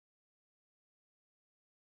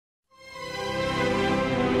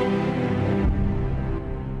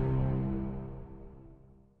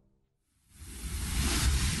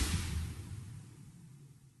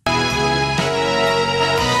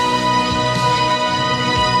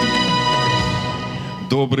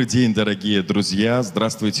Добрый день, дорогие друзья!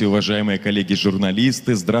 Здравствуйте, уважаемые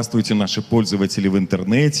коллеги-журналисты! Здравствуйте, наши пользователи в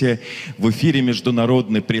интернете! В эфире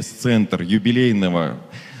Международный пресс-центр юбилейного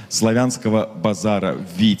Славянского базара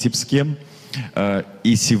в Витебске.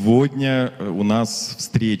 И сегодня у нас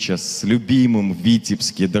встреча с любимым в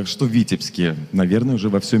Витебске, да что в Витебске, наверное, уже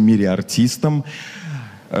во всем мире артистом,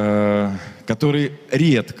 который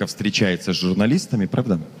редко встречается с журналистами,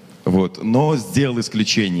 правда? Вот, но сделал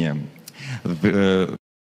исключение.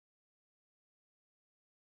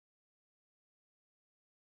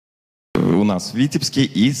 У нас в Витебске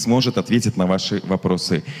и сможет ответить на ваши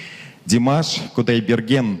вопросы. Димаш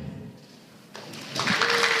КУДАЙБЕРГЕн.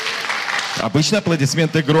 Обычно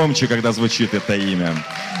аплодисменты громче, когда звучит это имя.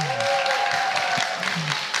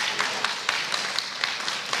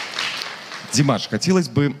 Димаш, хотелось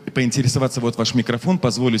бы поинтересоваться, вот ваш микрофон,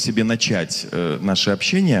 позволю себе начать наше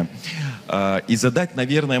общение и задать,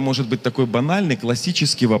 наверное, может быть, такой банальный,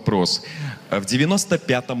 классический вопрос. В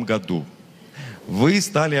 95-м году вы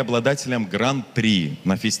стали обладателем гран-при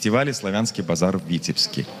на фестивале «Славянский базар» в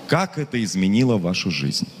Витебске. Как это изменило вашу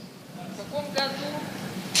жизнь? В каком году?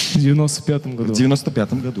 В 95-м году. В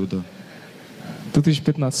 95-м году, да. В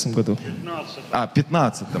 2015 году. А, в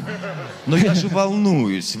 15-м. Но я же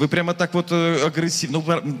волнуюсь. Вы прямо так вот агрессивно.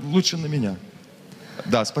 Ну, лучше на меня.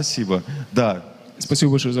 Да, спасибо. Да. Спасибо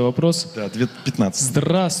большое за вопрос. Да, 2015.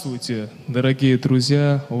 Здравствуйте, дорогие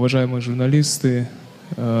друзья, уважаемые журналисты.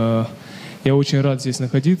 Я очень рад здесь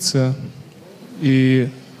находиться. И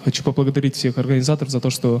хочу поблагодарить всех организаторов за то,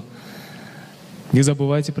 что не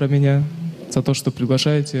забывайте про меня, за то, что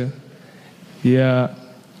приглашаете. Я,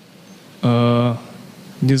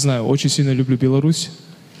 не знаю, очень сильно люблю Беларусь.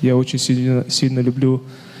 Я очень сильно люблю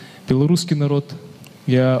белорусский народ.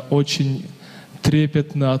 Я очень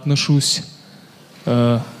трепетно отношусь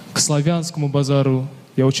к славянскому базару.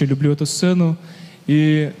 Я очень люблю эту сцену.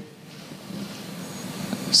 И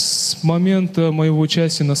с момента моего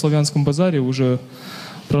участия на славянском базаре уже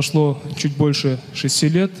прошло чуть больше 6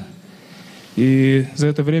 лет. И за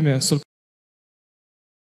это время столько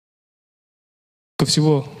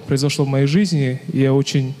всего произошло в моей жизни. И я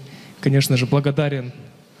очень, конечно же, благодарен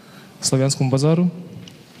славянскому базару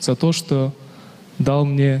за то, что дал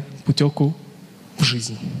мне путевку в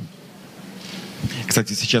жизнь.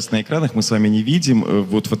 Кстати, сейчас на экранах мы с вами не видим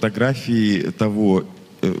вот фотографии того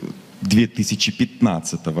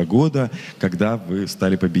 2015 года, когда вы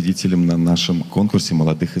стали победителем на нашем конкурсе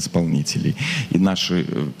молодых исполнителей. И наши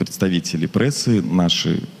представители прессы,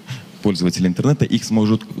 наши пользователи интернета их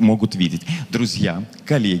могут видеть. Друзья,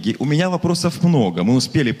 коллеги, у меня вопросов много. Мы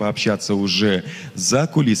успели пообщаться уже за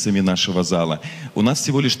кулисами нашего зала. У нас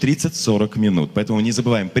всего лишь 30-40 минут, поэтому не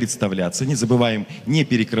забываем представляться, не забываем не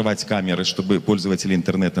перекрывать камеры, чтобы пользователи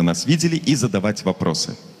интернета нас видели, и задавать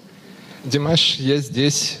вопросы. Димаш, я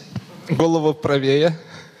здесь. Голову правее.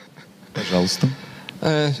 Пожалуйста.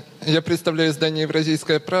 Я представляю издание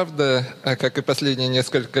 «Евразийская правда», как и последние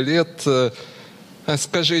несколько лет.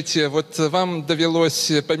 Скажите, вот вам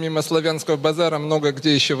довелось помимо славянского базара много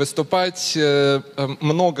где еще выступать,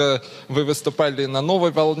 много вы выступали на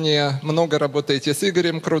 «Новой волне», много работаете с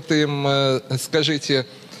Игорем Крутым. Скажите,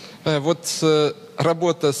 вот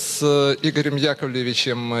работа с Игорем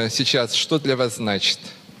Яковлевичем сейчас, что для вас значит?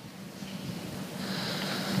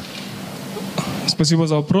 Спасибо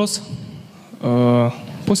за вопрос.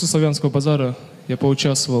 После славянского базара я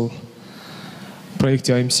поучаствовал в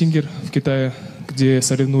проекте I'm Singer в Китае, где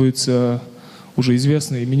соревнуются уже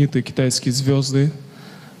известные, именитые китайские звезды.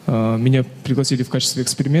 Меня пригласили в качестве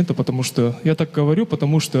эксперимента, потому что, я так говорю,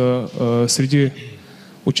 потому что среди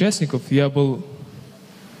участников я был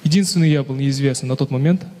неизвестный на тот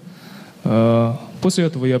момент. После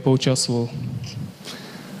этого я поучаствовал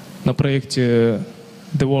на проекте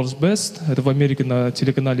The World's Best, это в Америке на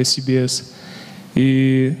телеканале CBS,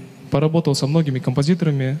 и поработал со многими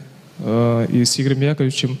композиторами, и с Игорем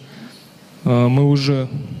Яковлевичем. Мы уже,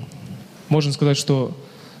 можно сказать, что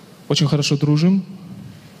очень хорошо дружим.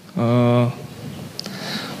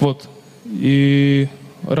 Вот. И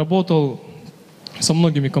работал со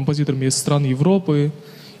многими композиторами из стран Европы,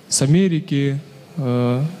 с Америки,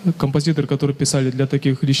 композиторы, которые писали для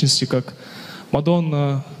таких личностей, как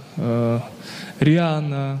Мадонна,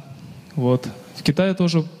 Риhanna. Вот. В Китае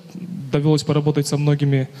тоже довелось поработать со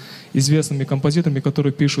многими известными композиторами,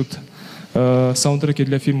 которые пишут саундтреки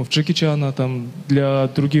для фильмов Джеки Чана, там, для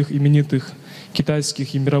других именитых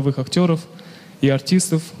китайских и мировых актеров и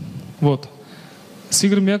артистов. Вот. С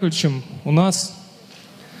Игорем Яковлевичем у нас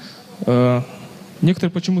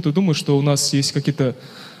некоторые почему-то думают, что у нас есть какие-то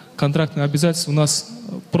контрактные обязательства. У нас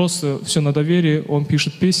просто все на доверии. Он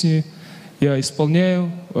пишет песни, я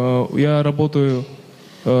исполняю, я работаю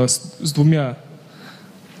с 2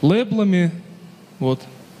 лейблами. Вот.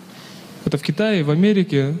 Это в Китае, в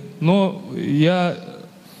Америке. Но я,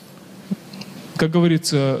 как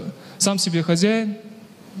говорится, сам себе хозяин.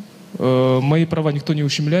 Мои права никто не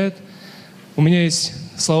ущемляет. У меня есть,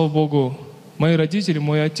 слава Богу, мои родители,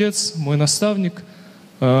 мой отец, мой наставник,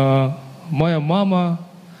 моя мама,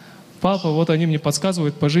 папа. Вот они мне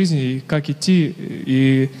подсказывают по жизни, как идти,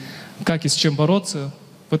 и как и с чем бороться.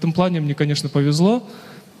 В этом плане мне, конечно, повезло.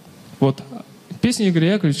 Вот. Песни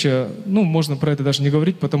Игоря Яковлевича, ну, можно про это даже не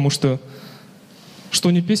говорить, потому что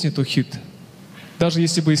не песня, то хит. Даже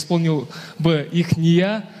если бы исполнил бы их не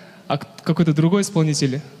я, а какой-то другой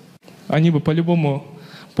исполнитель, они бы по-любому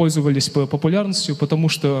пользовались бы популярностью, потому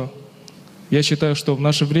что я считаю, что в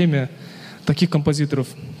наше время таких композиторов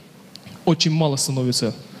очень мало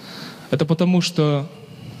становится. Это потому что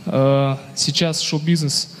сейчас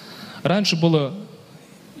шоу-бизнес... Раньше было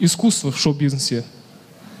искусство в шоу-бизнесе,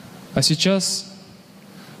 а сейчас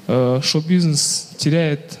шоу-бизнес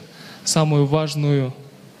теряет самую важную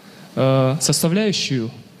составляющую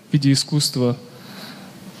в виде искусства.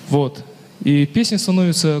 Вот. И песни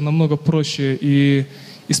становятся намного проще, и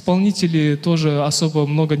исполнители тоже особо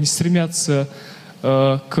много не стремятся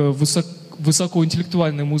к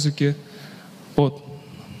высокоинтеллектуальной музыке. Вот.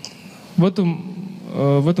 В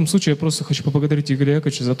этом случае я просто хочу поблагодарить Игоря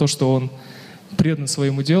Яковлевича за то, что он предан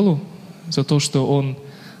своему делу, за то, что он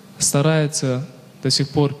старается до сих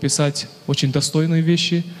пор писать очень достойные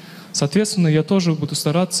вещи. Соответственно, я тоже буду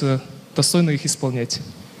стараться достойно их исполнять.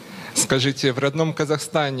 Скажите, в родном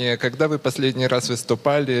Казахстане, когда вы последний раз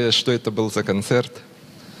выступали, что это был за концерт?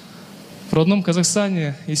 В родном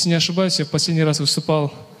Казахстане, если не ошибаюсь, я в последний раз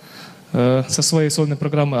выступал со своей сольной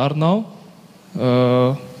программой «Арнау».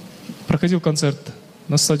 Проходил концерт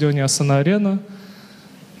на стадионе Астана-Арена.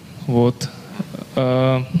 Вот.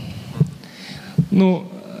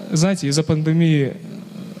 Ну, знаете, из-за пандемии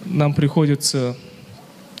нам приходится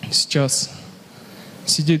сейчас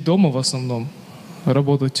сидеть дома в основном,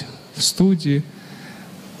 работать в студии.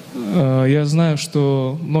 Я знаю,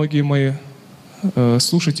 что многие мои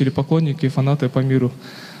слушатели, поклонники, фанаты по миру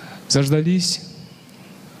заждались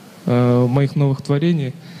моих новых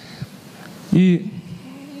творений. И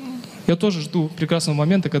я тоже жду прекрасного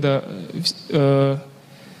момента, когда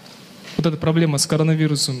вот эта проблема с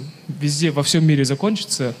коронавирусом везде, во всем мире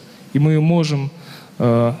закончится, и мы можем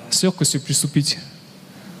с легкостью приступить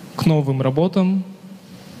к новым работам.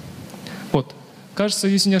 Вот. Кажется,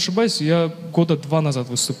 если не ошибаюсь, я 2 года назад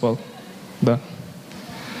выступал. Да.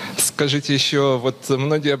 Скажите еще, вот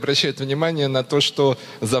многие обращают внимание на то, что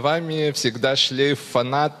за вами всегда шлейф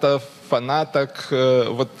фанатов, фанаток.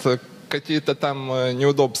 Вот какие-то там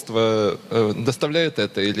неудобства доставляет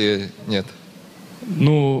это или нет?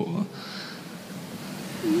 Ну,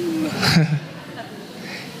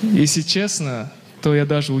 если честно, то я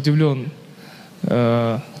даже удивлен,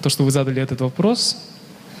 то, что вы задали этот вопрос.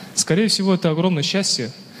 Скорее всего, это огромное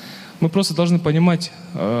счастье. Мы просто должны понимать,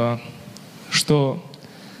 что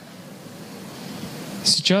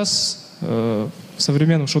сейчас в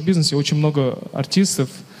современном шоу-бизнесе очень много артистов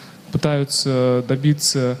пытаются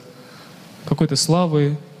добиться какой-то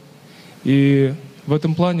славы. И в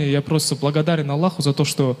этом плане я просто благодарен Аллаху за то,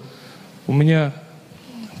 что у меня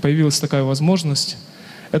появилась такая возможность.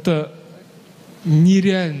 Это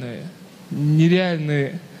нереальный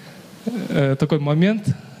такой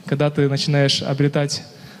момент, когда ты начинаешь обретать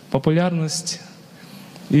популярность.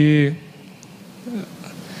 И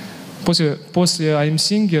после I'm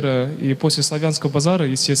Singer и после Славянского базара,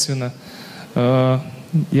 естественно,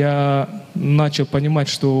 я начал понимать,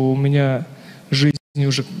 что у меня жизнь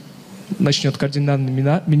уже начнет кардинально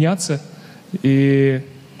меняться. И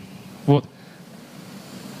вот.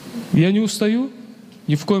 Я не устаю,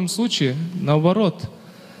 ни в коем случае. Наоборот,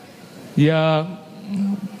 я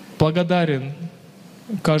благодарен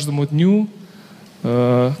каждому дню,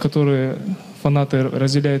 который фанаты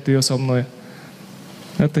разделяют ее со мной.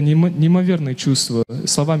 Это неимоверные чувства.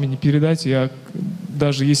 Словами не передать. Я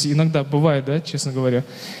даже если иногда бывает, да, честно говоря,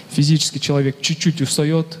 физически человек чуть-чуть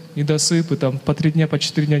устает, недосып, и там по 3 дня, по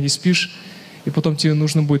 4 дня не спишь, и потом тебе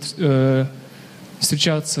нужно будет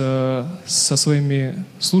встречаться со своими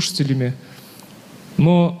слушателями.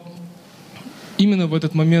 Но именно в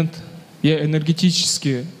этот момент я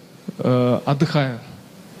энергетически отдыхаю.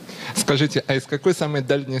 Скажите, а из какой самой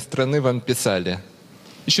дальней страны вам писали?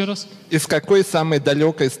 Еще раз? Из какой самой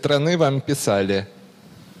далекой страны вам писали?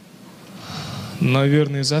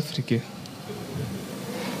 Наверное, из Африки.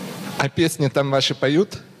 А песни там ваши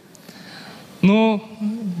поют? Ну,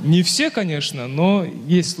 не все, конечно, но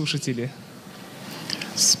есть слушатели.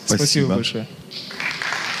 Спасибо большое.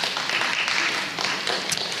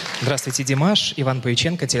 Здравствуйте, Димаш. Иван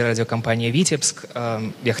Павиченко, телерадиокомпания «Витебск».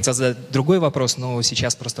 Я хотел задать другой вопрос, но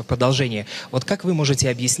сейчас просто в продолжение. Вот как вы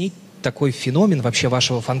можете объяснить такой феномен вообще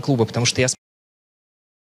вашего фан-клуба? Потому что я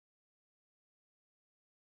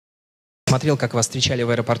смотрел, как вас встречали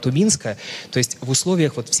в аэропорту Минска, то есть в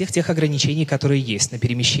условиях вот всех тех ограничений, которые есть на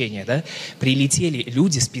перемещение, да, прилетели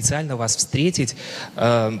люди специально вас встретить,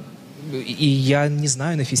 и я не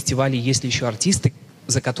знаю, на фестивале есть ли еще артисты,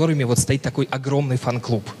 за которыми вот стоит такой огромный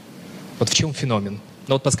фан-клуб. Вот в чем феномен?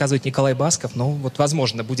 Ну вот подсказывает Николай Басков, но вот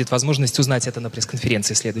возможно, будет возможность узнать это на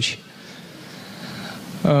пресс-конференции следующей.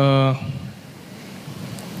 Я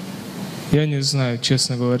не знаю,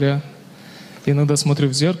 честно говоря. Иногда смотрю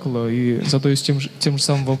в зеркало и задаюсь тем же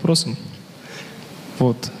самым вопросом.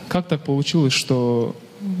 Вот. Как так получилось, что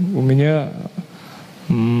у меня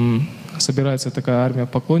собирается такая армия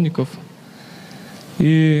поклонников?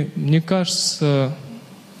 И мне кажется,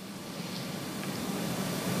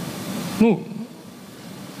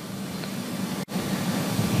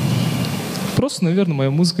 просто, наверное,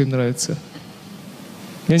 моя музыка им нравится.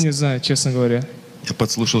 Я не знаю, честно говоря. Я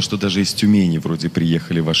подслушал, что даже из Тюмени вроде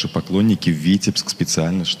приехали ваши поклонники в Витебск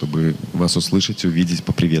специально, чтобы вас услышать, увидеть,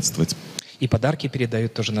 поприветствовать. И подарки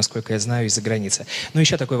передают тоже, насколько я знаю, из-за границы. Ну,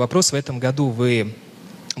 еще такой вопрос. В этом году вы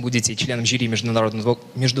будете членом жюри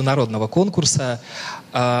международного конкурса.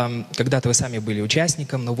 Когда-то вы сами были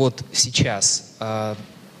участником, но вот сейчас,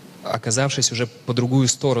 оказавшись уже по другую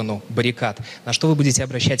сторону баррикад, на что вы будете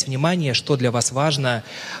обращать внимание, что для вас важно?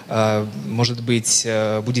 Может быть,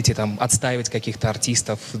 будете там отстаивать каких-то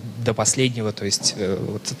артистов до последнего, то есть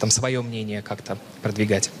вот, там свое мнение как-то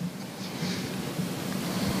продвигать?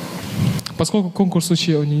 Поскольку конкурс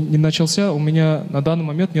еще не начался, у меня на данный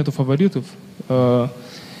момент нету фаворитов.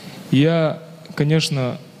 Я,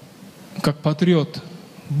 конечно, как патриот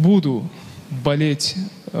буду болеть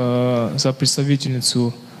за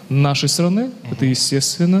представительницу нашей страны, это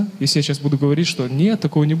естественно. Если я сейчас буду говорить, что нет,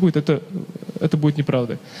 такого не будет, это будет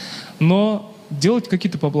неправдой. Но делать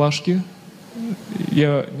какие-то поблажки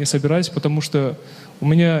я не собираюсь, потому что у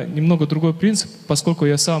меня немного другой принцип, поскольку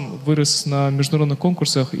я сам вырос на международных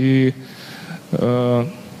конкурсах, и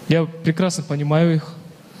я прекрасно понимаю их.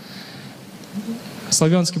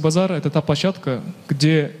 Славянский базар — это та площадка,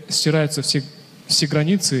 где стираются все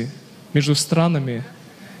границы между странами,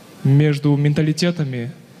 между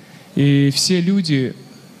менталитетами. И все люди,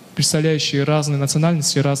 представляющие разные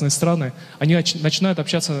национальности, разные страны, они начинают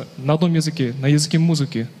общаться на одном языке, на языке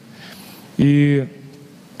музыки. И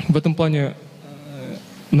в этом плане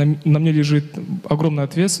на мне лежит огромная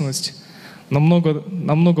ответственность,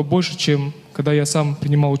 намного больше, чем когда я сам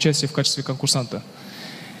принимал участие в качестве конкурсанта.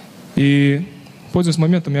 И, пользуясь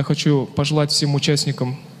моментом, я хочу пожелать всем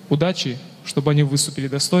участникам удачи, чтобы они выступили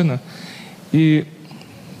достойно. И,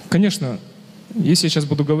 конечно, если я сейчас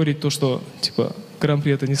буду говорить то, что типа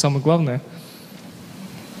гран-при — это не самое главное,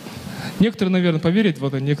 некоторые, наверное, поверят в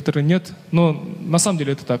это, некоторые нет, но на самом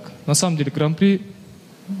деле это так. На самом деле гран-при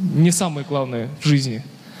не самое главное в жизни.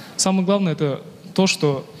 Самое главное — это то,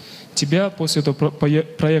 что тебя после этого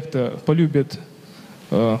проекта полюбят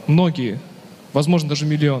многие, возможно, даже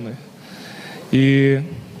миллионы. И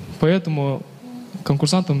поэтому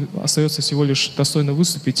конкурсантам остается всего лишь достойно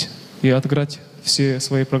выступить и отыграть все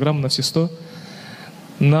свои программы на все 100.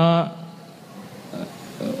 На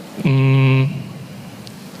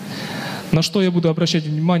что я буду обращать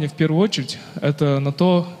внимание в первую очередь, это на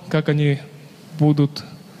то, как они будут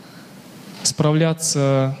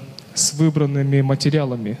справляться с выбранными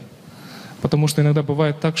материалами. Потому что иногда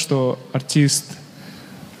бывает так, что артист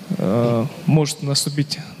может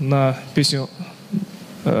наступить на песню,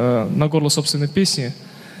 на горло собственной песни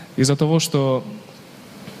из-за того, что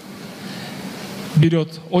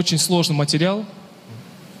берет очень сложный материал,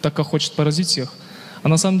 так как хочет поразить всех, а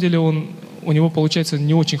на самом деле у него получается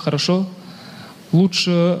не очень хорошо.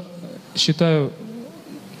 Лучше, считаю,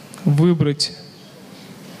 выбрать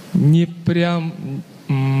не прям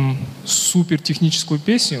супер техническую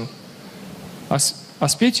песню, а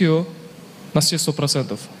спеть ее на все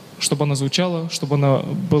 100%, чтобы она звучала, чтобы она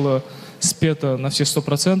была спета на все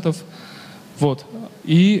 100%. Вот.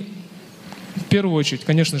 И в первую очередь,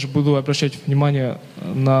 конечно же, буду обращать внимание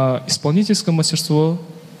на исполнительское мастерство,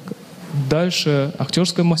 дальше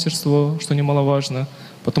актерское мастерство, что немаловажно,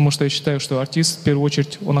 потому что я считаю, что артист в первую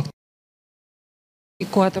очередь он актер.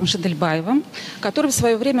 Куатом Жидельбаевым, которые в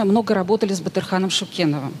свое время много работали с Батырханом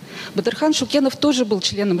Шукеновым. Батырхан Шукенов тоже был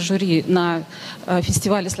членом жюри на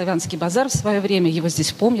фестивале «Славянский базар» в свое время. Его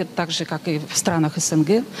здесь помнят, так же, как и в странах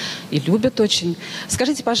СНГ, и любят очень.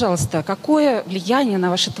 Скажите, пожалуйста, какое влияние на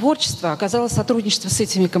ваше творчество оказало сотрудничество с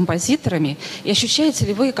этими композиторами? И ощущаете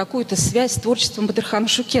ли вы какую-то связь с творчеством Батырхана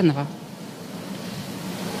Шукенова?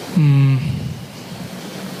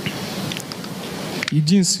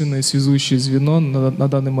 Единственное связующее звено на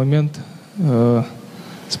данный момент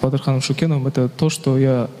с Батырханом Шукеновым — это то, что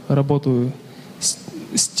я работаю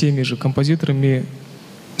с теми же композиторами,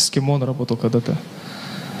 с кем он работал когда-то.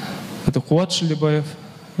 Это Куат Шилебаев,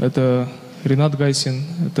 это Ринат Гайсин,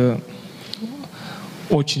 это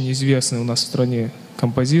очень известные у нас в стране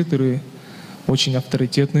композиторы, очень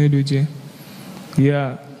авторитетные люди.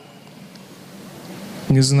 Я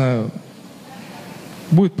не знаю,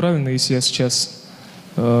 будет правильно, если я сейчас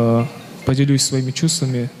поделюсь своими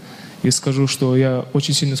чувствами и скажу, что я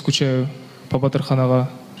очень сильно скучаю по Батырхану.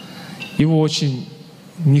 Его очень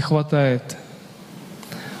не хватает.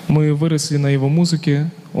 Мы выросли на его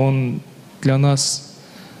музыке. Он для нас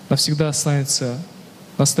навсегда останется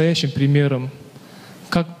настоящим примером,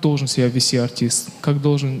 как должен себя вести артист, как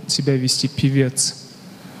должен себя вести певец.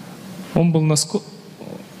 Он был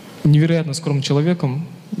невероятно скромным человеком,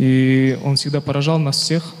 и он всегда поражал нас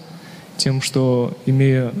всех тем, что,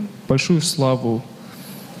 имея большую славу,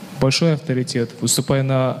 большой авторитет, выступая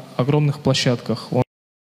на огромных площадках, он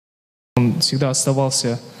всегда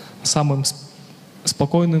оставался самым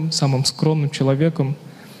спокойным, самым скромным человеком.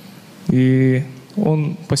 И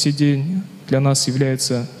он по сей день для нас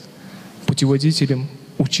является путеводителем,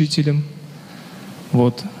 учителем.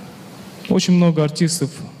 Вот. Очень много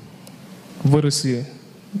артистов выросли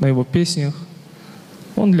на его песнях.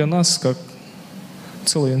 Он для нас как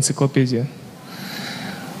целая энциклопедия.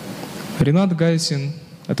 Ринат Гайсин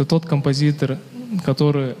 — это тот композитор,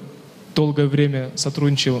 который долгое время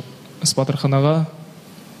сотрудничал с Батырханом,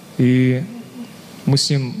 и мы с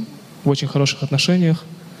ним в очень хороших отношениях.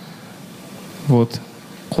 Вот.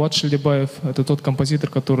 Куат Шилебаев — это тот композитор,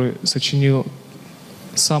 который сочинил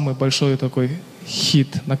самый большой такой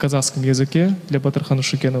хит на казахском языке для Батырхана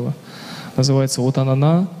Шукенова. Называется «Вот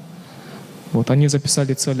она». Вот. Они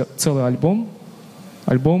записали целый альбом.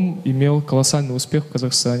 Альбом имел колоссальный успех в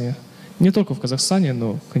Казахстане. Не только в Казахстане,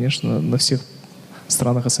 но, конечно, на всех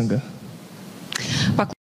странах СНГ.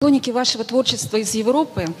 Поклонники вашего творчества из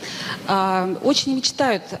Европы очень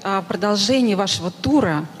мечтают о продолжении вашего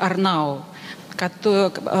тура «Арнау»,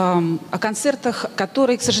 о концертах,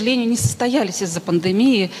 которые, к сожалению, не состоялись из-за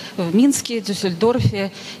пандемии в Минске,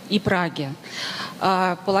 Дюссельдорфе и Праге.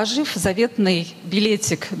 Положив заветный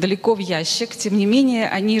билетик далеко в ящик, тем не менее,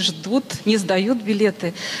 они ждут, не сдают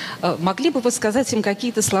билеты. Могли бы вы сказать им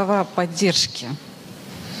какие-то слова поддержки?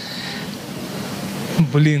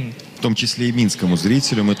 В том числе и минскому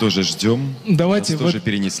зрителю мы тоже ждем. Давайте тоже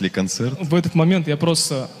перенесли концерт. В этот момент я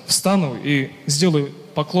просто встану и сделаю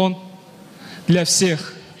поклон для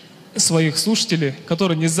всех своих слушателей,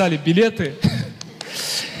 которые не сдали билеты.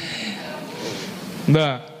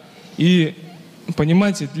 Да. И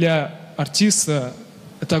понимаете, для артиста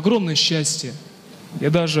это огромное счастье.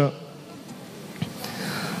 Я даже,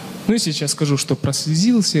 сейчас скажу, что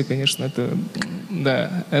прослезился, конечно,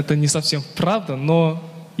 это не совсем правда, но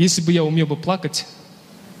если бы я умел бы плакать,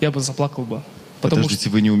 я бы заплакал бы. Подождите,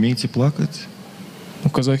 вы не умеете плакать?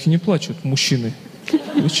 Казахи не плачут, мужчины.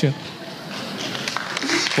 Вообще.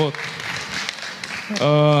 Вот.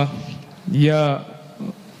 Я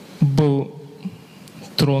был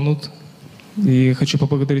тронут и хочу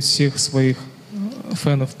поблагодарить всех своих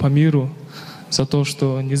фенов по миру за то,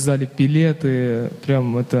 что не сдали билеты.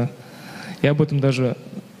 Прям это... Я об этом даже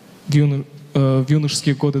в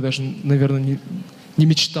юношеские годы даже, наверное, не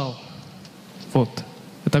мечтал. Вот.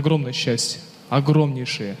 Это огромное счастье.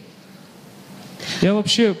 Огромнейшее. Я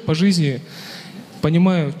вообще по жизни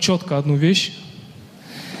понимаю четко одну вещь.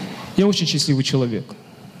 Я очень счастливый человек.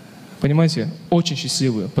 Понимаете? Очень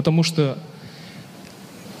счастливый. Потому что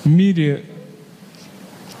в мире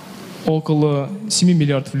около 7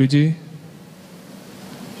 миллиардов людей.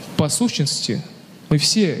 По сущности, мы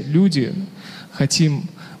все люди хотим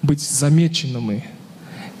быть замеченными.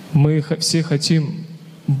 Мы все хотим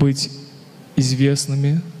быть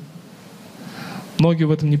известными. Многие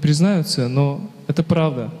в этом не признаются, но это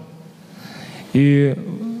правда. И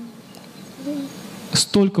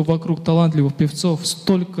столько вокруг талантливых певцов,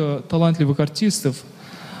 столько талантливых артистов,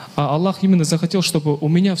 а Аллах именно захотел, чтобы у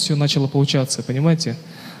меня все начало получаться, понимаете?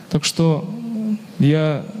 Так что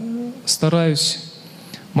я стараюсь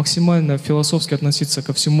максимально философски относиться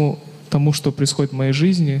ко всему тому, что происходит в моей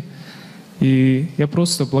жизни. И я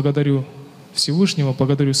просто благодарю Всевышнего,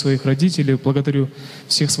 благодарю своих родителей, благодарю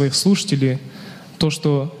всех своих слушателей. То,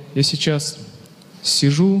 что я сейчас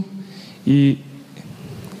сижу и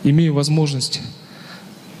имею возможность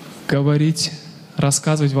говорить,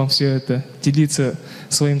 рассказывать вам все это, делиться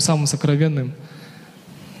своим самым сокровенным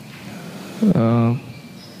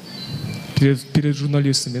перед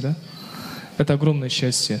журналистами, да? Это огромное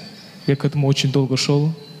счастье. Я к этому очень долго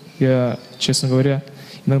шел. Я, честно говоря,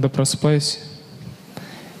 иногда просыпаюсь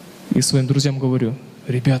и своим друзьям говорю: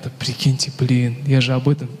 ребята, прикиньте, блин, я же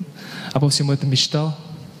обо всем этом мечтал.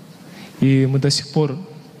 И мы до сих пор,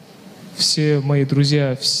 все мои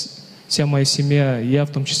друзья, вся моя семья, я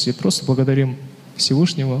в том числе, просто благодарим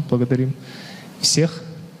Всевышнего, благодарим всех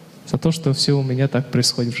за то, что все у меня так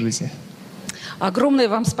происходит в жизни. Огромное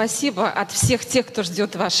вам спасибо от всех тех, кто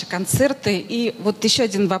ждет ваши концерты. И вот еще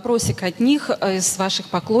один вопросик от них, от ваших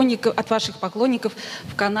поклонников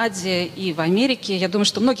в Канаде и в Америке. Я думаю,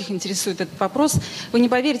 что многих интересует этот вопрос. Вы не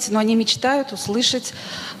поверите, но они мечтают услышать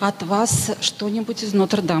от вас что-нибудь из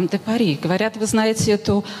Нотр-Дам-де-Пари. Говорят, вы знаете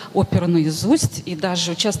эту оперу наизусть и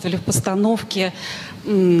даже участвовали в постановке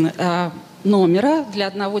номера для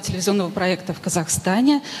одного телевизионного проекта в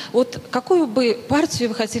Казахстане. Вот какую бы партию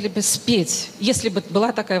вы хотели бы спеть, если бы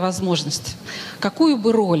была такая возможность? Какую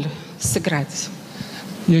бы роль сыграть?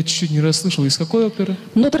 Я чуть-чуть не расслышал. Из какой оперы?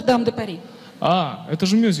 Нотр-Дам-де-Пари. А, это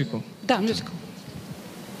же мюзикл. Да, мюзикл.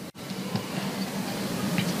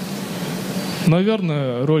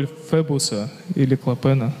 Наверное, роль Фебуса или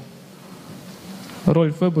Клопена.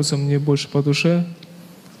 Роль Фебуса мне больше по душе,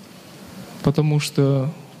 потому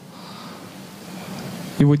что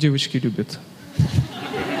его девочки любят.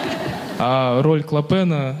 А роль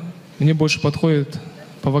Клопена мне больше подходит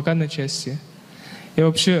по вокальной части. Я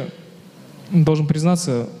вообще должен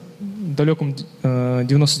признаться, в далеком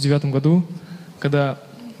 99-м году, когда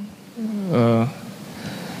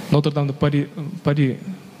Нотр-Дам-де-Пари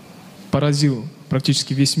поразил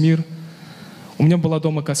практически весь мир, у меня была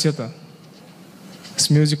дома кассета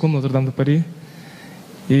с мюзиклом Нотр-Дам-де-Пари.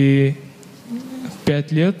 И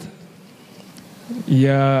 5 лет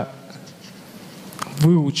я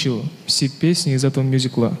выучил все песни из этого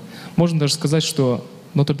мюзикла. Можно даже сказать, что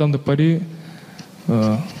Нотр-Дам-де-Пари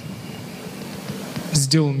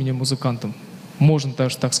сделал меня музыкантом. Можно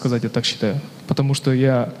даже так сказать, я так считаю. Потому что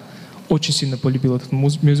я очень сильно полюбил этот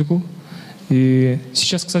мюзикл. И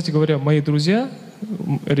сейчас, кстати говоря, мои друзья,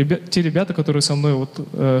 те ребята, которые со мной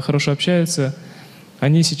хорошо общаются,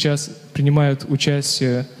 они сейчас принимают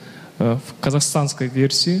участие в казахстанской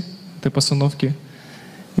версии этой постановки.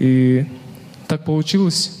 И так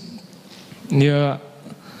получилось. Я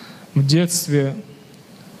в детстве,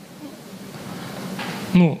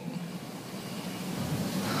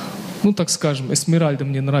 так скажем, Эсмеральда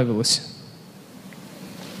мне нравилась.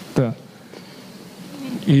 Да.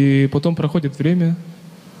 И потом проходит время.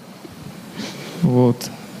 Вот.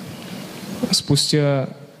 Спустя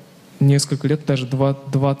несколько лет, даже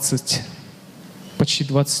почти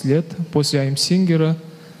 20 лет после Аймсингера,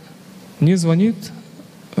 мне звонит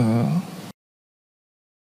та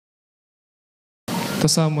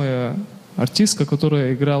самая артистка,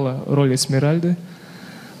 которая играла роль Эсмеральды.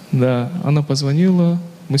 Да, она позвонила,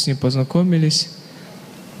 мы с ней познакомились.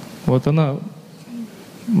 Вот она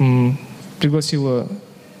пригласила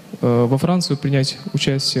во Францию принять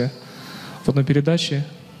участие в одной передаче.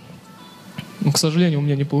 Но, к сожалению, у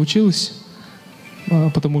меня не получилось,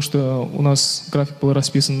 потому что у нас график был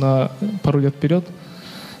расписан на пару лет вперед.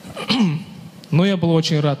 Но я был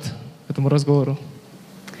очень рад этому разговору.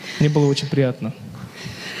 Мне было очень приятно.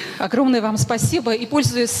 Огромное вам спасибо. И,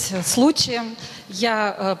 пользуясь случаем,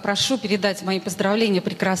 я прошу передать мои поздравления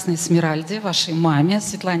прекрасной Эсмеральде, вашей маме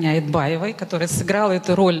Светлане Айтбаевой, которая сыграла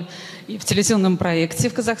эту роль и в телевизионном проекте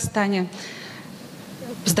в Казахстане.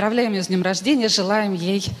 Поздравляем ее с днем рождения, желаем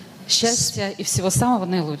ей счастья и всего самого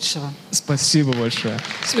наилучшего. Спасибо большое.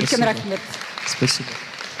 Спасибо. Спасибо.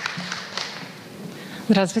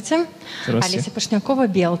 Здравствуйте. Здравствуйте. Олеся Пашнякова,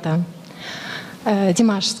 Белта.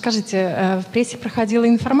 Димаш, скажите, в прессе проходила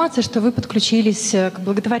информация, что вы подключились к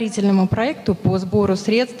благотворительному проекту по сбору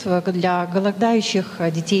средств для голодающих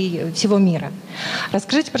детей всего мира.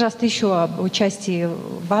 Расскажите, пожалуйста, еще об участии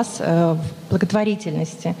вас в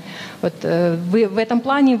благотворительности. Вот, вы, в этом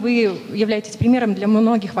плане вы являетесь примером для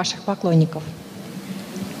многих ваших поклонников.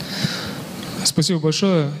 Спасибо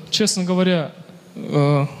большое. Честно говоря,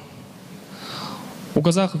 у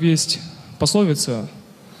казахов есть пословица,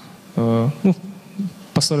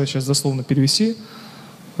 постараюсь сейчас дословно перевести.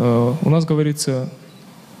 У нас говорится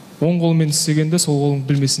 «оң қолмен істегенді сол қолың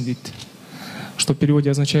білмесін» дейді. Что в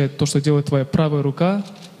переводе означает то, что делает твоя правая рука,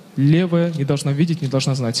 левая не должна видеть, не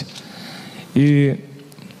должна знать. И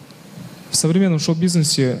в современном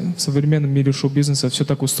шоу-бизнесе, в современном мире шоу-бизнеса все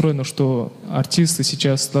так устроено, что артисты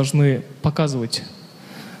сейчас должны показывать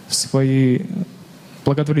свои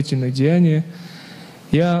благотворительные деяния.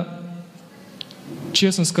 Я,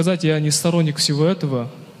 честно сказать, я не сторонник всего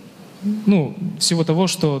этого, ну, всего того,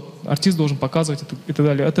 что артист должен показывать и так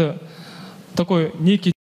далее. Это такой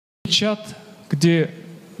некий чат, где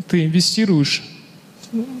ты инвестируешь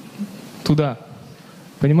туда,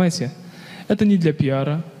 понимаете? Это не для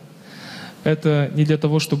пиара, это не для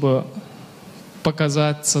того, чтобы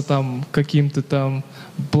показаться там каким-то там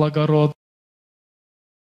благородным,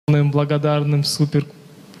 благодарным,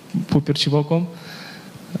 супер-пупер чуваком.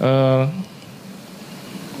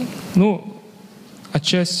 Ну,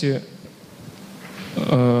 отчасти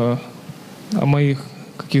о моих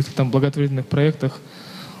каких-то там благотворительных проектах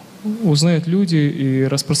узнают люди и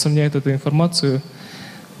распространяют эту информацию.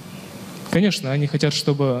 Конечно, они хотят,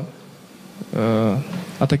 чтобы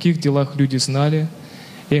о таких делах люди знали.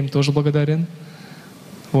 Я им тоже благодарен.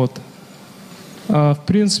 Вот. А в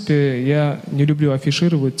принципе, я не люблю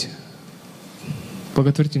афишировать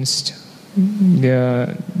благотворительность.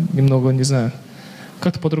 Я немного, не знаю,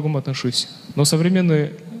 как-то по-другому отношусь. Но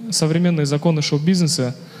современные законы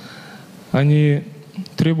шоу-бизнеса, они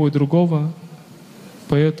требуют другого.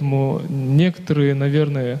 Поэтому некоторые,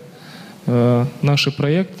 наверное, наши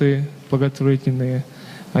проекты благотворительные,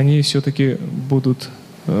 они все-таки будут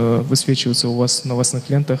высвечиваться у вас в новостных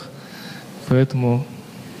лентах. Поэтому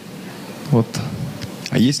вот.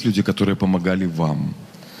 А есть люди, которые помогали вам?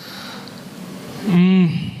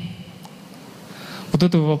 Вот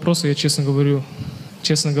этого вопроса я, честно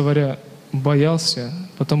говоря, боялся,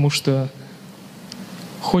 потому что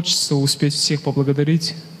хочется успеть всех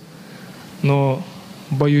поблагодарить, но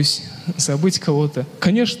боюсь забыть кого-то.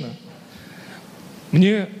 Конечно,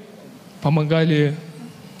 мне помогали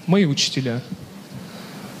мои учителя,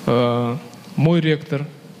 мой ректор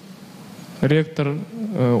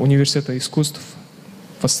университета искусств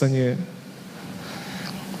в Астане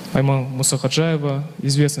Айман Мусахаджаева,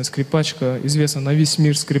 известная скрипачка, известная на весь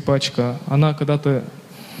мир скрипачка. Она когда-то,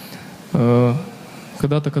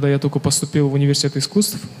 когда я только поступил в университет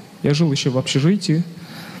искусств, я жил еще в общежитии,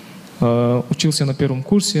 учился на первом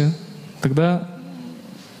курсе. Тогда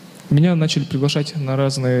меня начали приглашать на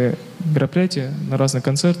разные мероприятия, на разные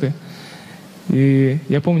концерты. И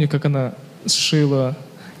я помню, как она сшила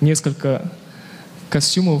несколько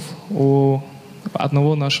костюмов у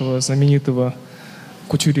одного нашего знаменитого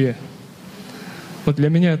кутюрье. Вот для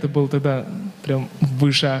меня это был тогда прям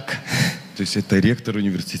вышаг. То есть это ректор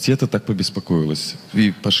университета так побеспокоилась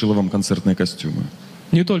и пошила вам концертные костюмы?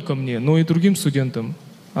 Не только мне, но и другим студентам.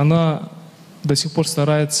 Она до сих пор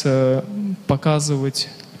старается показывать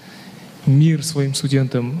мир своим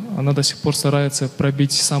студентам. Она до сих пор старается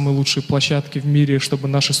пробить самые лучшие площадки в мире, чтобы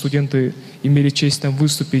наши студенты имели честь там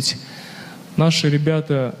выступить. Наши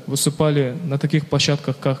ребята выступали на таких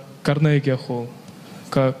площадках, как Карнеги Холл,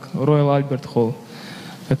 как Роял Альберт Холл.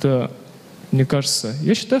 Это, мне кажется,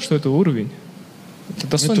 я считаю, что это уровень. Это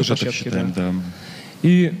достойные площадки. Мы тоже так считаем, да.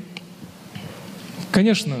 И,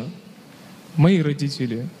 конечно, мои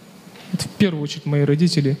родители, это в первую очередь мои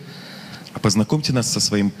родители. А познакомьте нас со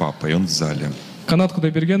своим папой, он в зале. Канат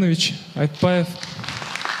Кудайбергенович Айтпаев.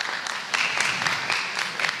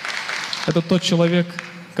 Это тот человек,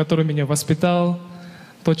 который меня воспитал,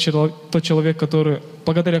 тот человек,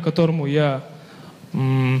 благодаря которому я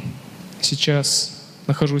сейчас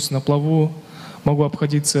нахожусь на плаву, могу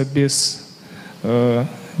обходиться без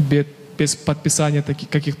подписания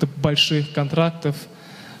каких-то больших контрактов,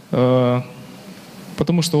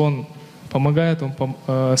 потому что он помогает,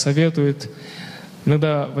 он советует.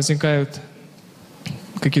 Иногда возникают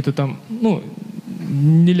какие-то там,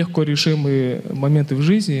 нелегко решимые моменты в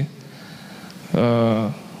жизни,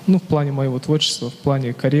 в плане моего творчества, в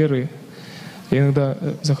плане карьеры. Я иногда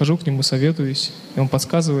захожу к нему, советуюсь, и он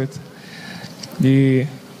подсказывает. И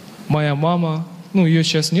моя мама, ее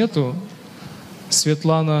сейчас нету,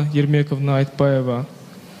 Светлана Ермековна Айтпаева.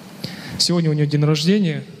 Сегодня у нее день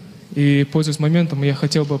рождения, и, пользуясь моментом, я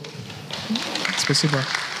хотел бы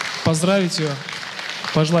поздравить ее,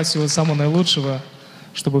 пожелать всего самого наилучшего,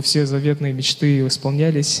 чтобы все заветные мечты ее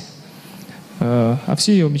исполнялись. А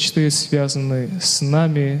все ее мечты связаны с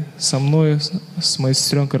нами, со мной, с моей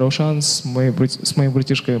сестренкой Раушан, с моим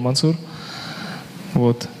братишкой Мансур.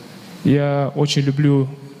 Вот. Я очень люблю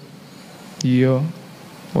ее,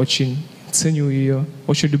 очень ценю ее,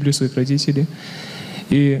 очень люблю своих родителей.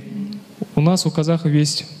 И у нас, у казахов,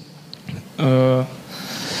 есть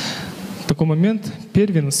такой момент,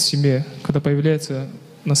 первенец в семье, когда появляется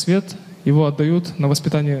на свет, его отдают на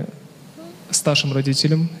воспитание старшим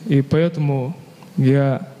родителям, и поэтому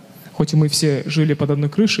я, хоть и мы все жили под одной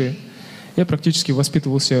крышей, я практически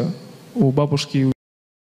воспитывался у бабушки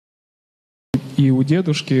и у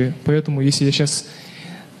дедушки, поэтому если я сейчас...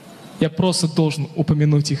 Я просто должен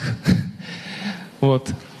упомянуть их.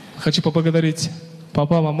 Вот. Хочу поблагодарить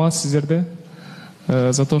папа, мама, Сизерде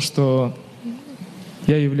за то, что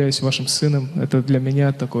я являюсь вашим сыном. Это для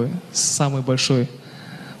меня такой самый большой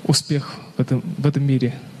успех в этом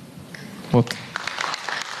мире. Вот.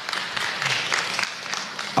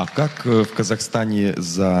 А как в Казахстане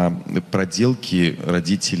за проделки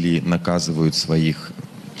родители наказывают своих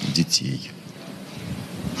детей?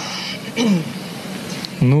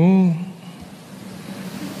 Ну,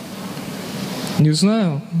 не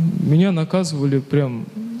знаю. Меня наказывали прям,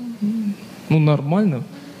 нормально.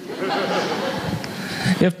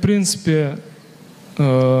 Я, в принципе,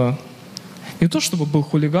 не то чтобы был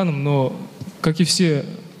хулиганом, но, как и все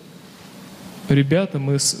ребята,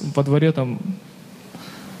 мы во дворе там...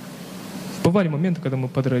 Бывали моменты, когда мы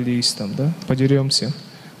подрались, там, да, подеремся.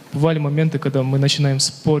 Бывали моменты, когда мы начинаем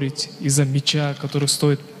спорить из-за мяча, который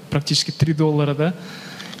стоит практически $3, да.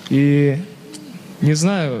 И не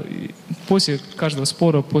знаю, после каждого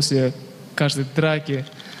спора, после каждой драки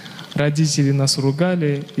родители нас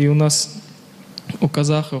ругали, и у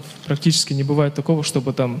казахов практически не бывает такого,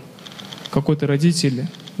 чтобы там какой-то родитель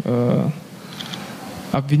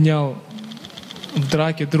обвинял в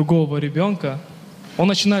драке другого ребенка. Он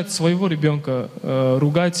начинает своего ребенка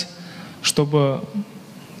ругать, чтобы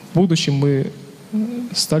в будущем мы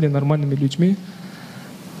стали нормальными людьми.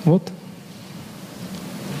 Вот.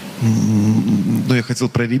 Ну, я хотел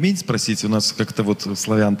про ремень спросить. У нас как-то вот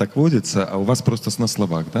славян так водится, а у вас просто на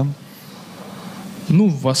словах, да? Ну,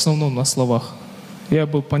 в основном на словах. Я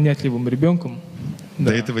был понятливым ребенком.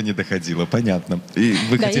 До этого не доходило, понятно. И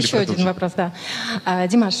вы Да, хотели еще один вопрос, да.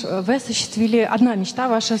 Димаш, вы осуществили, одна мечта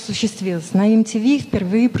ваша осуществилась. На MTV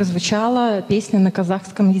впервые прозвучала песня на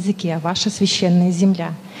казахском языке «Ваша священная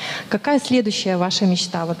земля». Какая следующая ваша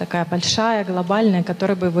мечта, вот такая большая, глобальная,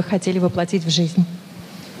 которую бы вы хотели воплотить в жизнь?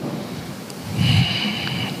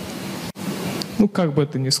 Ну, как бы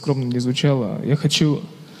это ни скромно ни звучало, я хочу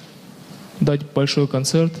дать большой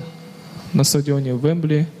концерт на стадионе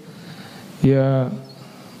Вембли. Я,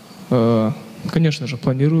 конечно же,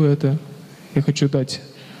 планирую это. Я хочу дать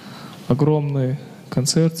огромный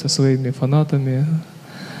концерт со своими фанатами.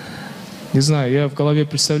 Не знаю, я в голове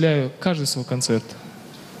представляю каждый свой концерт,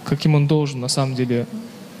 каким он должен на самом деле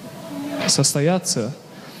состояться.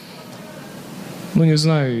 Ну, не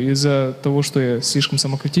знаю, из-за того, что я слишком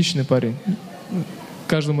самокритичный парень,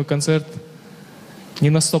 каждый мой концерт не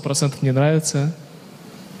на 100% не нравится.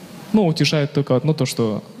 Но утешает только одно, то,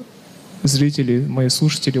 что зрители, мои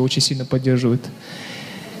слушатели очень сильно поддерживают.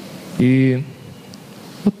 И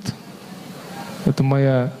вот это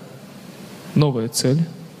моя новая цель,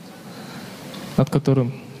 над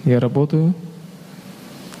которым я работаю.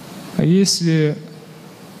 А если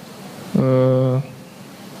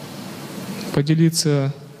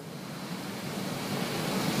поделиться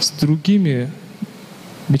с другими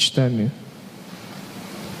мечтами.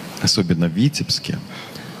 Особенно в Витебске,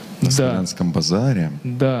 на Славянском базаре.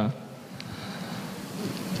 Да.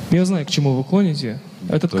 Я знаю, к чему вы клоните.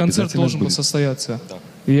 Этот концерт должен был состояться. Да.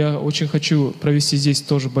 И я очень хочу провести здесь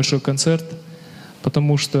тоже большой концерт,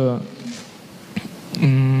 потому что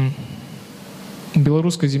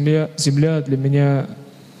белорусская земля для меня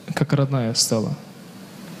как родная стала.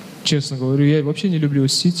 Честно говорю, я вообще не люблю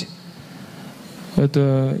льстить.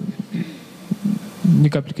 Это ни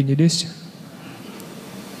капельки не лезть.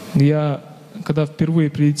 Я, когда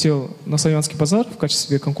впервые прилетел на Славянский базар в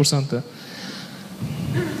качестве конкурсанта,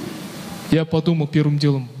 я подумал первым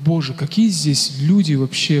делом: боже, какие здесь люди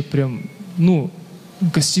вообще прям,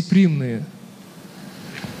 гостеприимные.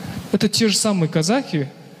 Это те же самые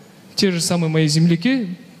казахи, те же самые мои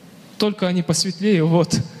земляки, только они посветлее,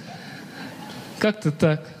 вот. Как-то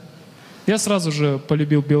так. Я сразу же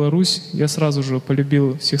полюбил Беларусь, я сразу же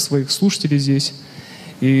полюбил всех своих слушателей здесь.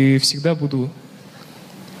 И всегда буду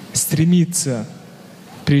стремиться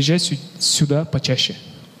приезжать сюда почаще.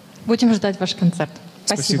 Будем ждать ваш концерт.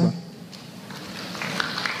 Спасибо.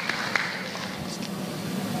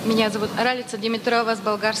 Меня зовут Ралица Димитрова с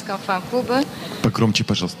болгарского фан-клуба. Погромче,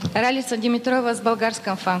 пожалуйста. Ралица Димитрова с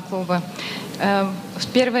болгарского фан-клуба.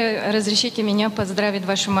 Первое, разрешите меня поздравить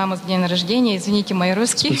вашу маму с днем рождения. Извините, мой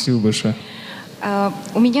русский. Спасибо большое.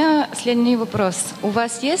 У меня следующий вопрос. У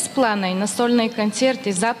вас есть планы на сольные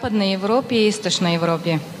концерты в Западной Европе и Источной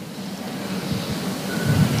Европе?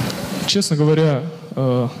 Честно говоря,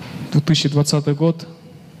 2020 год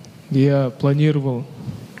я планировал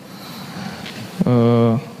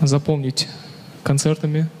заполнить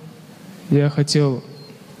концертами. Я хотел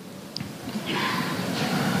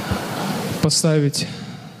поставить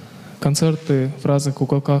концерты в разных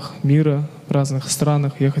уголках мира, в разных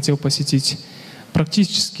странах. Я хотел посетить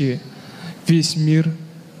практически весь мир,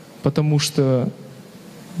 потому что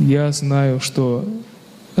я знаю, что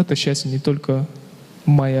это счастье не только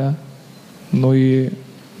моя, но и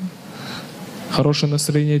хорошее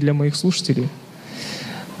настроение для моих слушателей.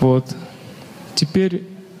 Вот. Теперь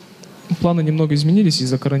планы немного изменились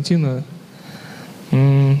из-за карантина.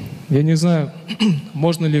 Я не знаю,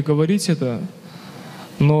 можно ли говорить это,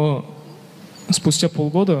 но спустя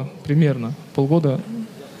полгода, примерно полгода,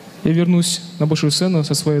 я вернусь на большую сцену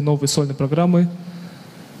со своей новой сольной программой.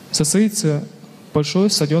 Состоится большой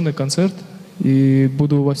стадионный концерт, и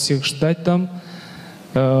буду вас всех ждать там.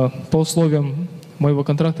 По условиям моего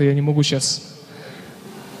контракта я не могу сейчас...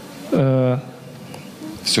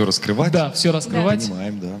 Все раскрывать? Да, все раскрывать.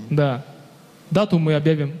 Понимаем, да. Да. Дату мы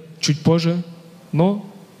объявим чуть позже, но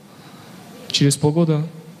через полгода,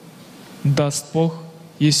 даст Бог,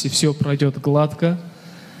 если все пройдет гладко,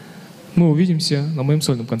 мы увидимся на моем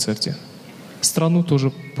сольном концерте. Страну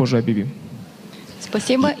тоже позже объявим.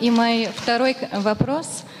 Спасибо. И мой второй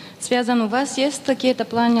вопрос связан. У вас есть какие-то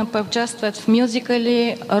планы поучаствовать в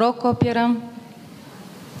мюзикле, рок-опера?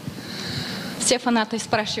 Все фанаты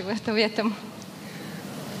спрашивают об этом.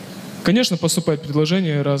 Конечно, поступают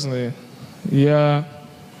предложения разные. Я,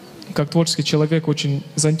 как творческий человек, очень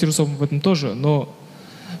заинтересован в этом тоже, но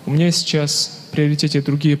у меня сейчас в приоритете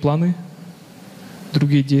другие планы,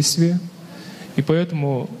 другие действия, и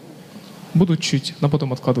поэтому буду чуть, но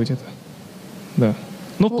потом откладывать это. Да.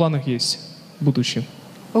 Но в планах есть в будущем.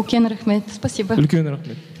 Ulкен рахмет. Спасибо. Ulкен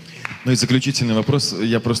рахмет. Ну и заключительный вопрос.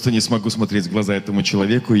 Я просто не смогу смотреть в глаза этому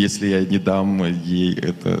человеку, если я не дам ей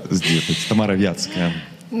это сделать. Тамара Вятская.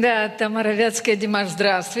 Да, Тамара Вятская. Димаш,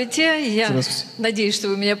 здравствуйте. Я Здравствуйте. надеюсь, что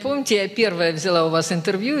вы меня помните. Я первая взяла у вас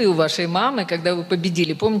интервью и у вашей мамы, когда вы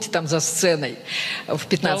победили. Помните, там за сценой в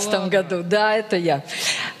 2015 году? Да, это я.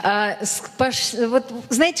 Вот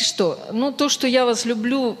знаете что? Ну, то, что я вас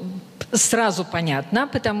люблю, сразу понятно,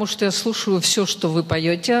 потому что я слушаю все, что вы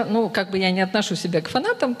поете. Ну, как бы я не отношу себя к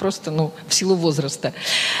фанатам, просто, ну, в силу возраста.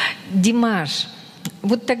 Димаш,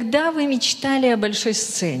 вот тогда вы мечтали о большой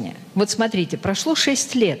сцене. Вот смотрите, прошло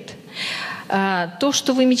 6 лет. То,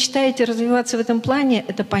 что вы мечтаете развиваться в этом плане,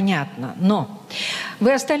 это понятно. Но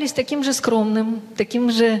вы остались таким же скромным,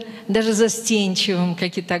 таким же даже застенчивым,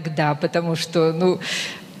 как и тогда, потому что,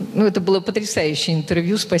 ну это было потрясающее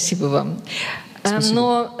интервью, спасибо вам. Спасибо.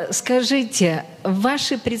 Но скажите,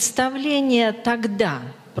 ваши представления тогда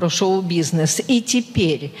про шоу-бизнес и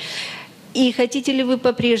теперь, и хотите ли вы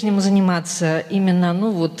по-прежнему заниматься именно,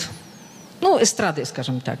 эстрадой,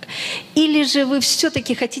 скажем так, или же вы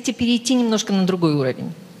все-таки хотите перейти немножко на другой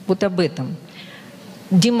уровень? Вот об этом.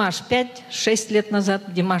 Димаш 5-6 лет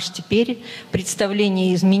назад, Димаш теперь.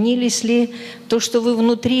 Представления изменились ли? То, что вы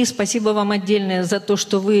внутри, спасибо вам отдельное за то,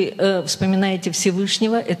 что вы вспоминаете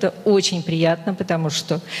Всевышнего. Это очень приятно, потому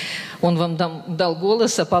что он вам дал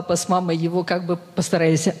голос, а папа с мамой его как бы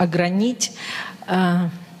постарались огранить.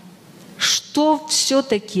 Что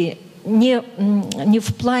все-таки не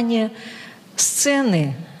в плане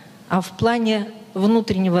сцены, а в плане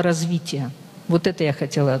внутреннего развития? Вот это я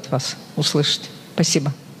хотела от вас услышать.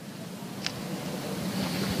 Спасибо.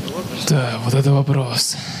 Да, вот это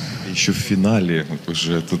вопрос. Еще в финале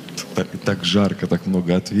уже тут так жарко, так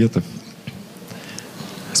много ответов.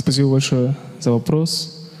 Спасибо большое за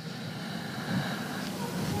вопрос.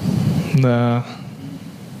 Да.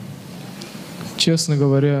 Честно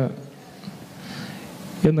говоря,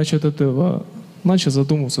 я насчет этого начал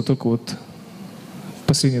задумываться только вот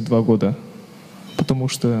последние 2 года. Потому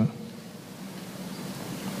что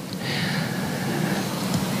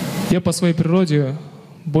я по своей природе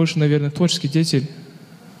больше, наверное, творческий деятель,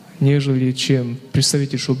 нежели чем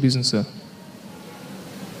представитель шоу-бизнеса.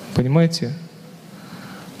 Понимаете?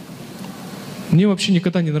 Мне вообще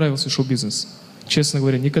никогда не нравился шоу-бизнес. Честно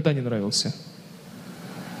говоря, никогда не нравился.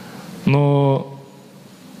 Но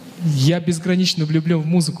я безгранично влюблен в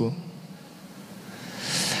музыку.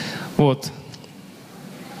 Вот.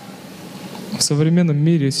 В современном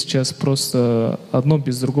мире сейчас просто одно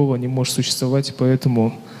без другого не может существовать,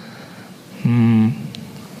 поэтому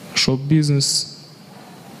шоу-бизнес...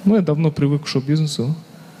 я давно привык к шоу-бизнесу.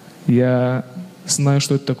 Я знаю,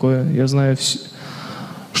 что это такое. Я знаю,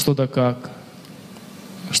 что да как,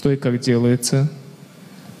 что и как делается.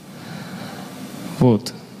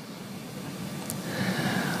 Вот.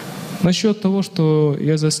 Насчет того, что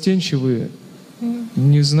я застенчивый,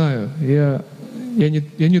 не знаю. Я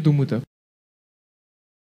не думаю так.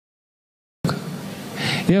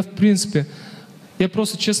 Я, в принципе, Я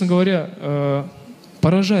просто, честно говоря,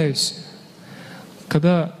 поражаюсь,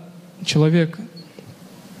 когда человек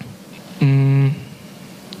не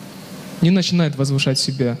начинает возвышать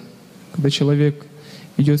себя, когда человек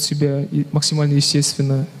ведет себя максимально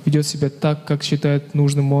естественно, ведет себя так, как считает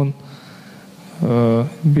нужным он,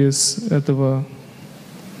 без этого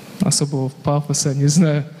особого пафоса, не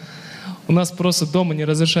знаю. У нас просто дома не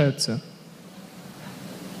разрешаются.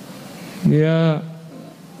 Я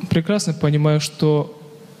прекрасно понимаю, что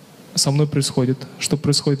со мной происходит, что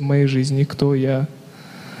происходит в моей жизни, кто я.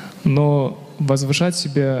 Но возвышать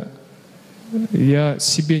себя я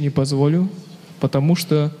себе не позволю, потому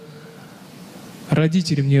что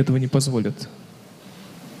родители мне этого не позволят.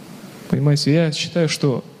 Понимаете, я считаю,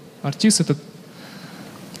 что артист — это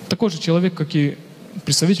такой же человек, как и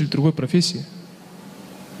представитель другой профессии.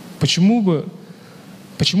 Почему бы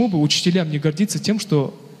учителям не гордиться тем,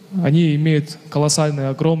 что они имеют колоссальное,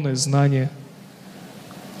 огромное знание?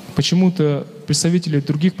 Почему-то представители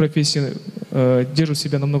других профессий держат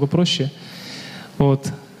себя намного проще.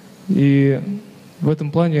 Вот. И в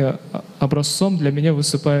этом плане образцом для меня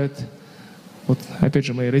выступает, вот, опять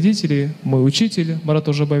же, мои родители, мой учитель Марат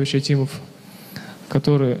Ожабаевич Атимов,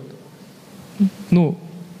 который, он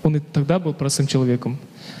и тогда был простым человеком.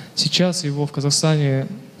 Сейчас его в Казахстане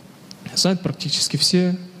знают практически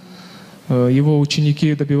все. Его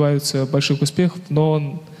ученики добиваются больших успехов, но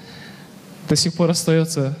он до сих пор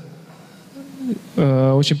остается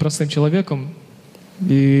очень простым человеком.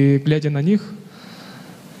 И глядя на них,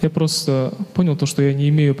 я просто понял то, что я не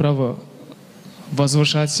имею права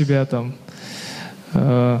возвышать себя там.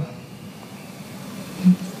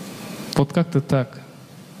 Вот как-то так.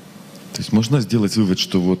 То есть можно сделать вывод,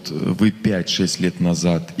 что вот вы 5-6 лет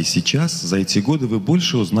назад и сейчас, за эти годы вы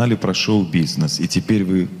больше узнали про шоу-бизнес, и теперь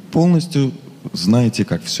вы полностью знаете,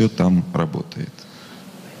 как все там работает.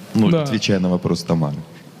 Да. Отвечая на вопрос Тамары.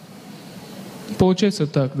 Получается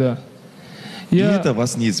так, да. И это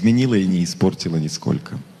вас не изменило и не испортило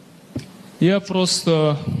нисколько. Я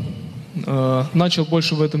просто начал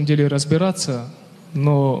больше в этом деле разбираться,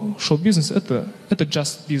 но шоу-бизнес — это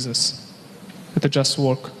just business, это just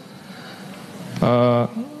work.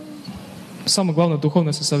 Самое главное —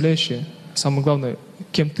 духовная составляющая. Самое главное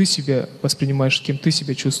 — кем ты себя воспринимаешь, кем ты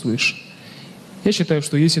себя чувствуешь. Я считаю,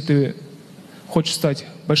 что если ты хочешь стать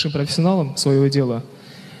большим профессионалом своего дела,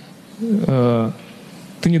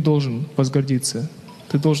 ты не должен возгордиться.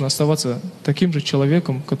 Ты должен оставаться таким же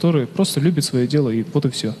человеком, который просто любит свое дело, и вот и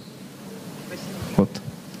все. Вот.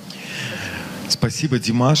 Спасибо,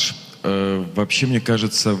 Димаш. Вообще, мне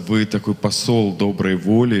кажется, вы такой посол доброй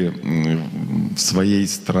воли в своей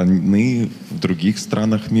стране, в других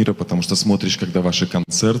странах мира, потому что смотришь, когда ваши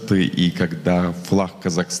концерты, и когда флаг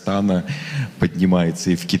Казахстана поднимается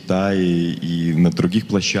и в Китае, и на других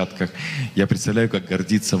площадках. Я представляю, как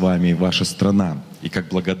гордится вами ваша страна, и как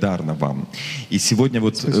благодарна вам. И сегодня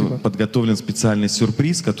подготовлен специальный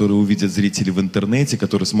сюрприз, который увидят зрители в интернете,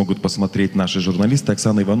 которые смогут посмотреть наши журналисты.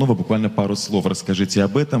 Оксана Иванова, буквально пару слов расскажите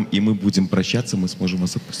об этом, и мы будем прощаться, мы сможем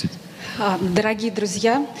вас отпустить. Дорогие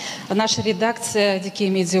друзья, наша редакция DK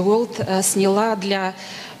Media World сняла для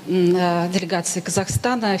делегации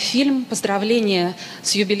Казахстана фильм «Поздравление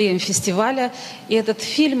с юбилеем фестиваля». И этот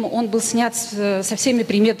фильм, он был снят со всеми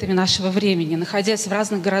приметами нашего времени. Находясь в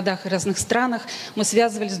разных городах и разных странах, мы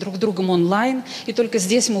связывались друг с другом онлайн. И только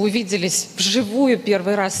здесь мы увиделись вживую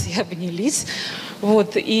первый раз и обнялись.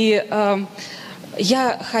 Вот. И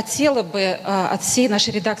я хотела бы от всей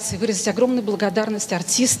нашей редакции выразить огромную благодарность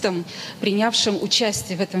артистам, принявшим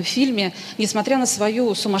участие в этом фильме, несмотря на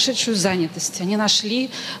свою сумасшедшую занятость. Они нашли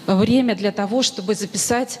время для того, чтобы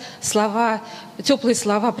записать теплые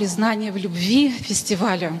слова признания в любви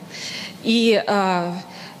фестивалю. И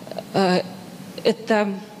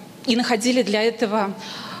находили для этого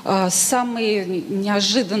самые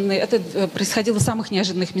неожиданные, это происходило в самых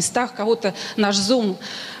неожиданных местах. Кого-то наш Zoom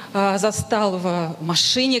застал в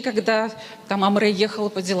машине, когда там Амре ехала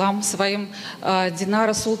по делам своим.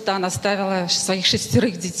 Динара Султан оставила своих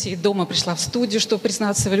 6 детей дома, пришла в студию, чтобы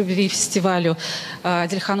признаться в любви фестивалю.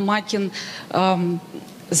 Дильхан Макин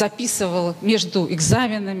записывал между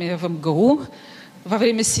экзаменами в МГУ во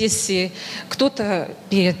время сессии. Кто-то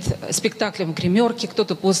перед спектаклем в гримерке,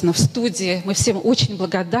 кто-то поздно в студии. Мы всем очень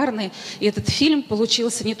благодарны. И этот фильм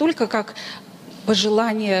получился не только как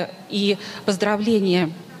пожелание и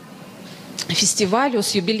поздравление фестивалю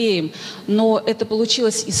с юбилеем, но это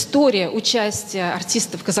получилась история участия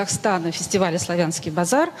артистов Казахстана в фестивале «Славянский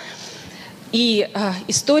базар» и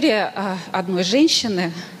история одной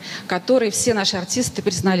женщины, которой все наши артисты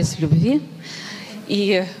признались в любви.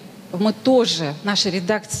 И мы тоже, наша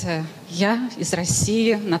редакция, я из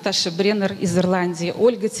России, Наташа Бреннер из Ирландии,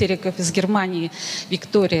 Ольга Тереков из Германии,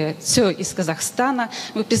 Виктория Цё из Казахстана,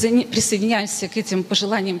 мы присоединяемся к этим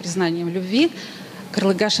пожеланиям, признаниям любви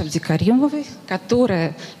Карлыгаш Абдикаримовой,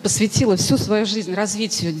 которая посвятила всю свою жизнь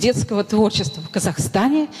развитию детского творчества в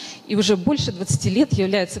Казахстане и уже больше 20 лет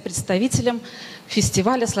является представителем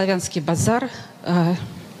фестиваля «Славянский базар» в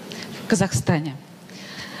Казахстане.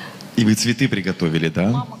 И вы цветы приготовили,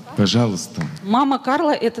 да? Пожалуйста. Мама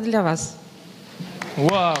Карла, это для вас.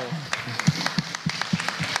 Вау!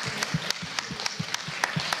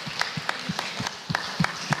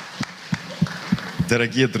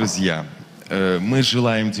 Дорогие друзья, мы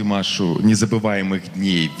желаем Димашу незабываемых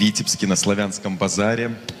дней в Витебске на Славянском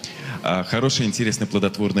базаре, хорошей, интересной,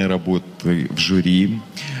 плодотворной работы в жюри.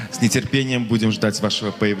 С нетерпением будем ждать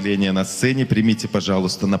вашего появления на сцене. Примите,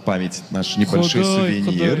 пожалуйста, на память наш небольшой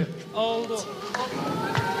сувенир.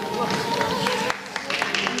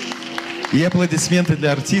 И аплодисменты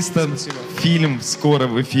для артиста. Спасибо. Фильм скоро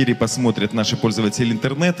в эфире посмотрят наши пользователи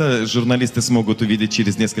интернета. Журналисты смогут увидеть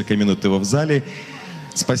через несколько минут его в зале.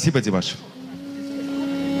 Спасибо, Димаш.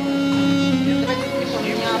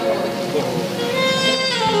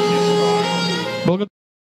 Благодарю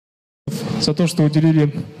за то, что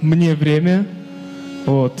уделили мне время.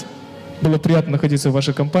 Вот. Было приятно находиться в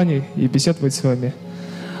вашей компании и беседовать с вами.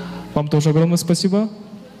 Вам тоже огромное спасибо.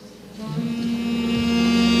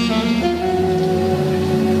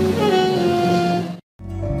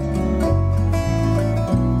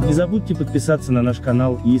 Не забудьте подписаться на наш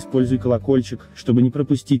канал и используй колокольчик, чтобы не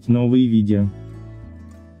пропустить новые видео.